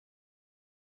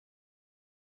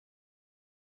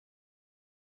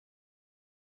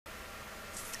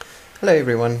Hello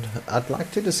everyone, I'd like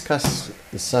to discuss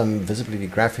some visibility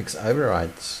graphics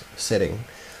overrides setting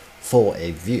for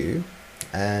a view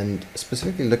and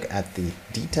specifically look at the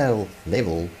detail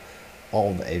level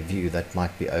of a view that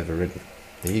might be overridden.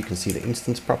 There you can see the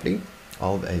instance property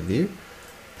of a view,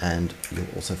 and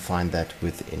you'll also find that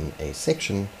within a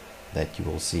section that you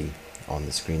will see on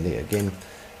the screen there. Again,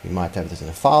 you might have this in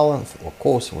a file or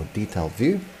course or detailed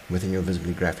view within your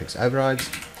visibility graphics overrides.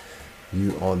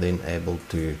 You are then able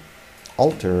to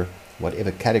alter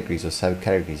whatever categories or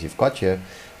subcategories you've got here.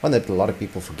 One that a lot of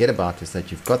people forget about is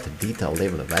that you've got the detail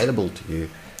level available to you,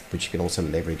 which you can also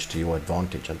leverage to your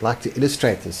advantage. I'd like to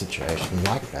illustrate a situation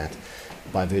like that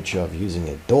by virtue of using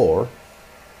a door.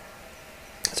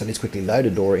 So let's quickly load a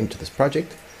door into this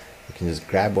project. You can just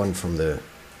grab one from the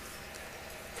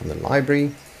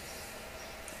library.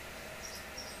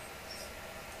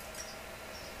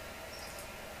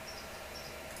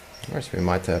 Alright, so we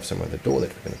might have some of the door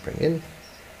that we're going to bring in.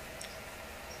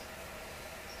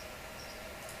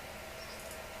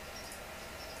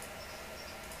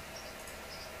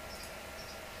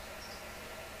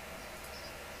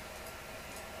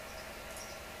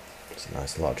 It's a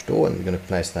nice large door, and we're going to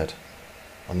place that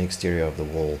on the exterior of the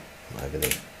wall over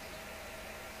there.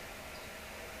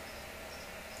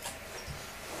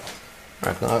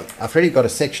 Alright, now I've already got a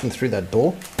section through that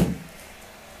door.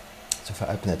 So if I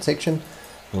open that section,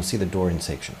 you'll see the door in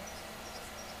section.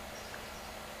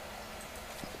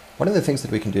 One of the things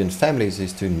that we can do in families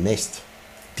is to nest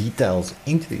details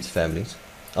into these families.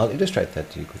 I'll illustrate that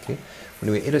to you quickly.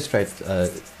 When we edit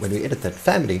that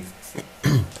family,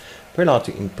 we're allowed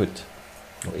to input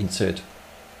or insert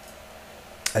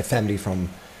a family from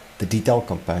the detail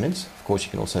components. Of course, you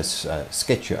can also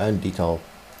sketch your own detail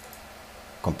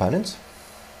components.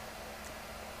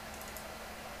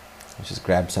 Let's just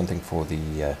grab something for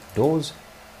the doors.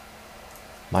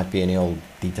 Might be any old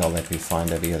detail that we find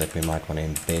over here that we might want to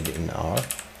embed in our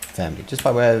family, just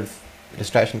by way of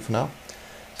illustration for now.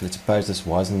 So let's suppose this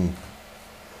was an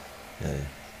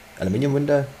aluminium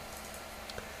window,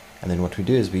 and then what we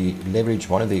do is we leverage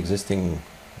one of the existing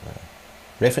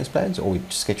reference planes, or we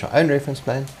sketch our own reference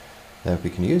plane that we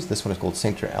can use. This one is called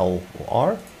center L or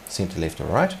R, center left or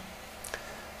right.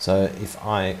 So if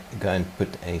I go and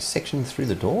put a section through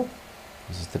the door,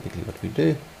 this is typically what we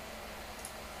do.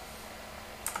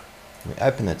 We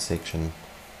open that section,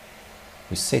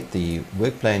 we set the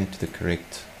work plane to the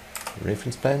correct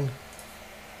reference plane,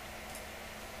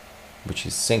 which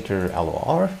is center L or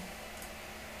R.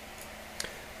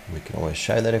 We can always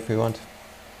show that if we want.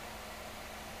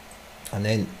 And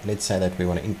then let's say that we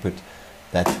want to input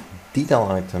that detail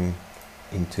item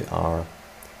into our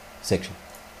section.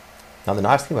 Now the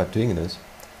nice thing about doing this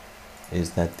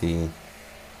is that the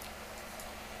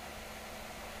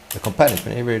component,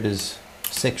 whenever it is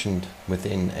sectioned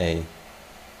within a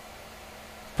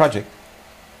project,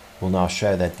 will now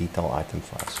show that detail item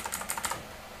for us.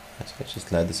 So let's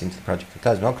just load this into the project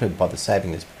because we're not going to bother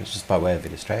saving this because it's just by way of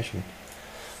illustration.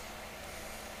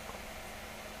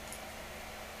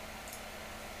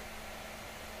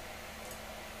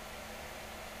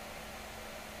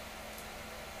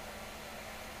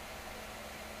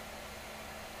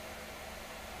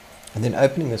 And then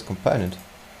opening this component,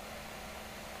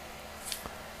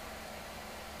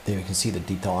 there we can see the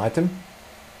detail item,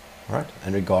 right?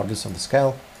 And regardless of the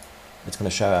scale, it's going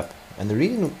to show up. And the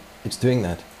reason it's doing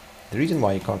that, the reason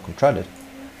why you can't control it,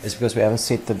 is because we haven't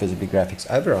set the visibility graphics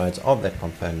overrides of that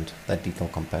component, that detail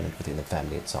component within the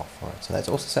family itself. Right? So that's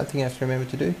also something you have to remember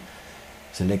to do.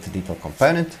 Select the detail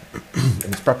component.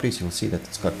 In its properties, you'll see that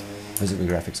it's got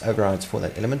visibility graphics overrides for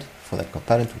that element, for that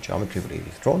component, which geometry will be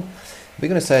withdrawn. We're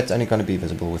going to say it's only going to be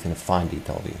visible within a fine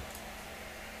detail view.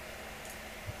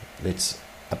 Let's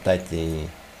update the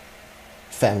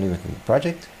family within the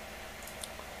project.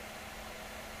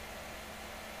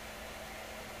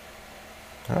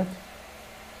 All right.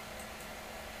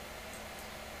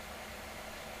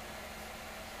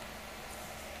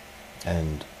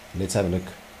 And let's have a look.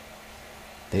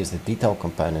 There's the detail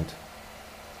component.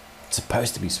 It's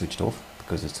supposed to be switched off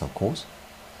because it's on course.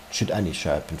 It should only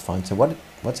show up and fine. So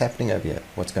what's happening over here?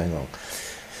 What's going wrong?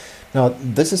 Now,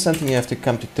 this is something you have to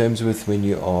come to terms with when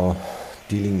you are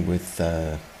dealing with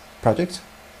projects.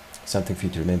 Something for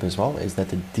you to remember as well is that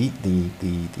the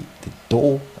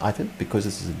door item, because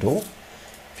this is a door,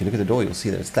 if you look at the door, you'll see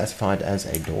that it's classified as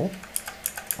a door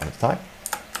on its type.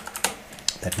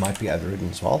 That might be overridden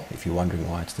as well if you're wondering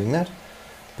why it's doing that.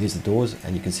 There's the doors,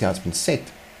 and you can see how it's been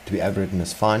set to be overridden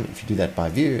as fine. If you do that by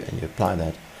view and you apply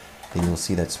that, then you'll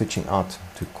see that switching out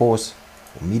to coarse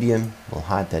or medium will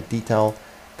hide that detail.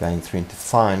 Going through into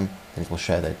fine, then it will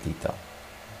show that detail.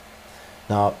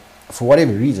 Now, for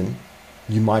whatever reason,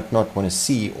 you might not want to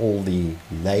see all the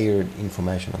layered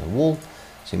information on the wall,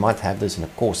 so you might have this in a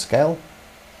coarse scale,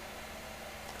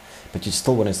 but you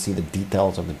still want to see the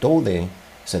details of the door there.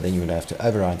 So then you would have to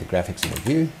override the graphics in the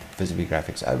view, visibly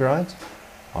graphics overrides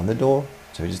on the door.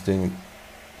 So we're just doing,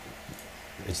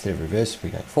 instead of reverse,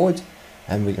 we're going forward,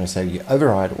 and we're going to say you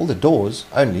override all the doors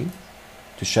only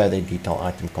to show their detail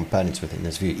item components within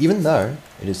this view, even though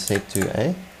it is set to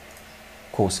a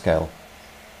coarse scale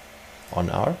on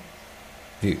our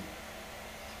view.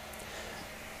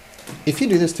 If you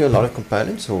do this to a lot of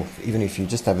components, or even if you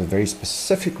just have a very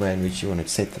specific way in which you want to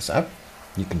set this up,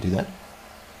 you can do that.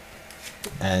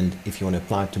 And if you want to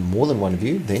apply it to more than one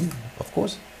view, then of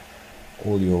course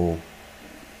all your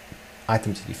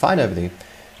items that you find over there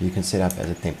you can set up as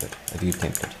a template, a view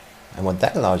template. And what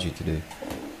that allows you to do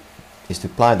is to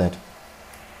apply that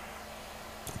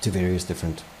to various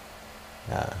different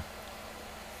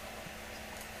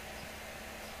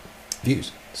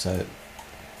views. So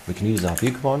we can use our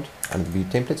view command under the view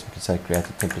templates. We can say create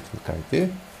a template for the current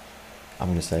view. I'm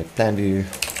going to say plan view,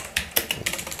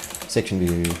 section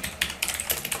view,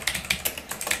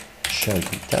 show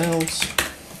details,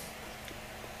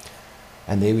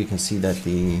 and there we can see that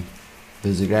the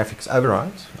graphics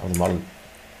override of the model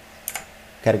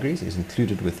categories is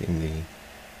included within the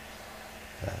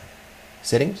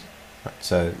settings. Right,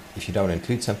 so if you don't want to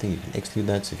include something, you can exclude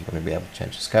that. So if you want to be able to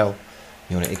change the scale,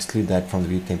 you want to exclude that from the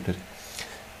view template,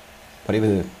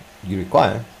 whatever you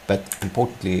require. But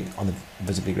importantly, on the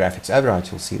visibly graphics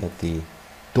override, you'll see that the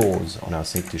doors on our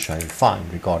set to show fine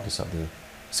regardless of the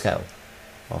scale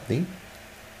of the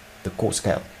core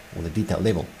scale or the detail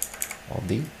level of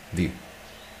the view.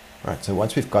 Right, so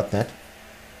once we've got that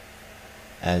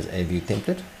as a view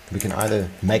template, we can either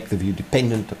make the view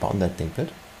dependent upon that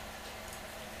template,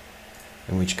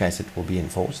 in which case it will be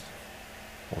enforced,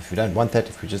 or if we don't want that,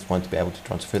 if we just want to be able to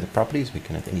transfer the properties, we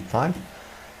can at any time.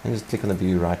 And just click on the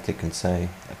view, right click and say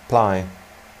apply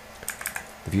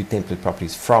the view template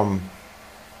properties from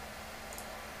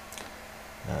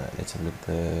let's have a look at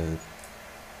the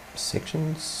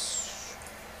sections.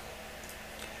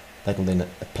 That will then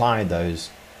apply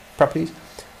those properties,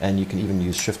 and you can even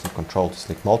use shift and control to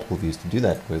select multiple views to do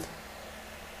that with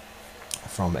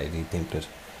from a view template.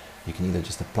 You can either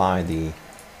just apply the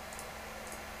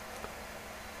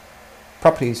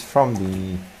properties from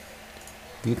the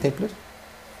view template,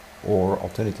 or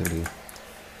alternatively,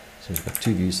 since we've got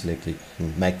two views selected, you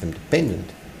can make them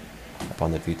dependent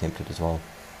upon that view template as well.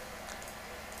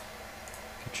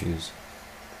 If you choose.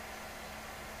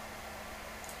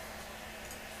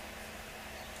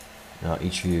 Now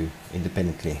each view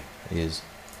independently is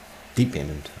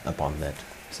dependent upon that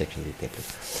section view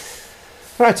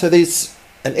template. Alright, so there's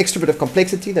an extra bit of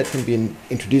complexity that can be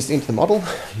introduced into the model.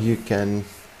 You can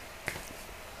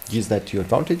use that to your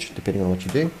advantage depending on what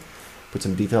you're doing. Put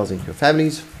some details into your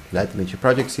families, load them into your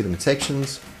project, see them in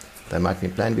sections. They might be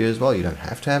in plan view as well. You don't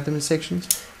have to have them in sections.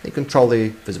 They control the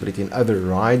visibility and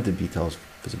override the details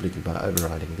visibility by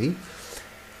overriding the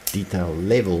detail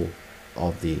level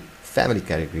of the family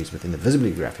categories within the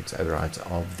visibly graphics overrides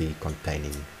of the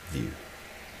containing view.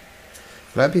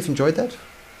 Well, I hope you've enjoyed that.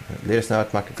 Let us know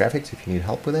at Micrographics if you need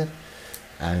help with that.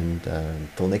 And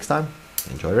until next time,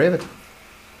 enjoy Revit.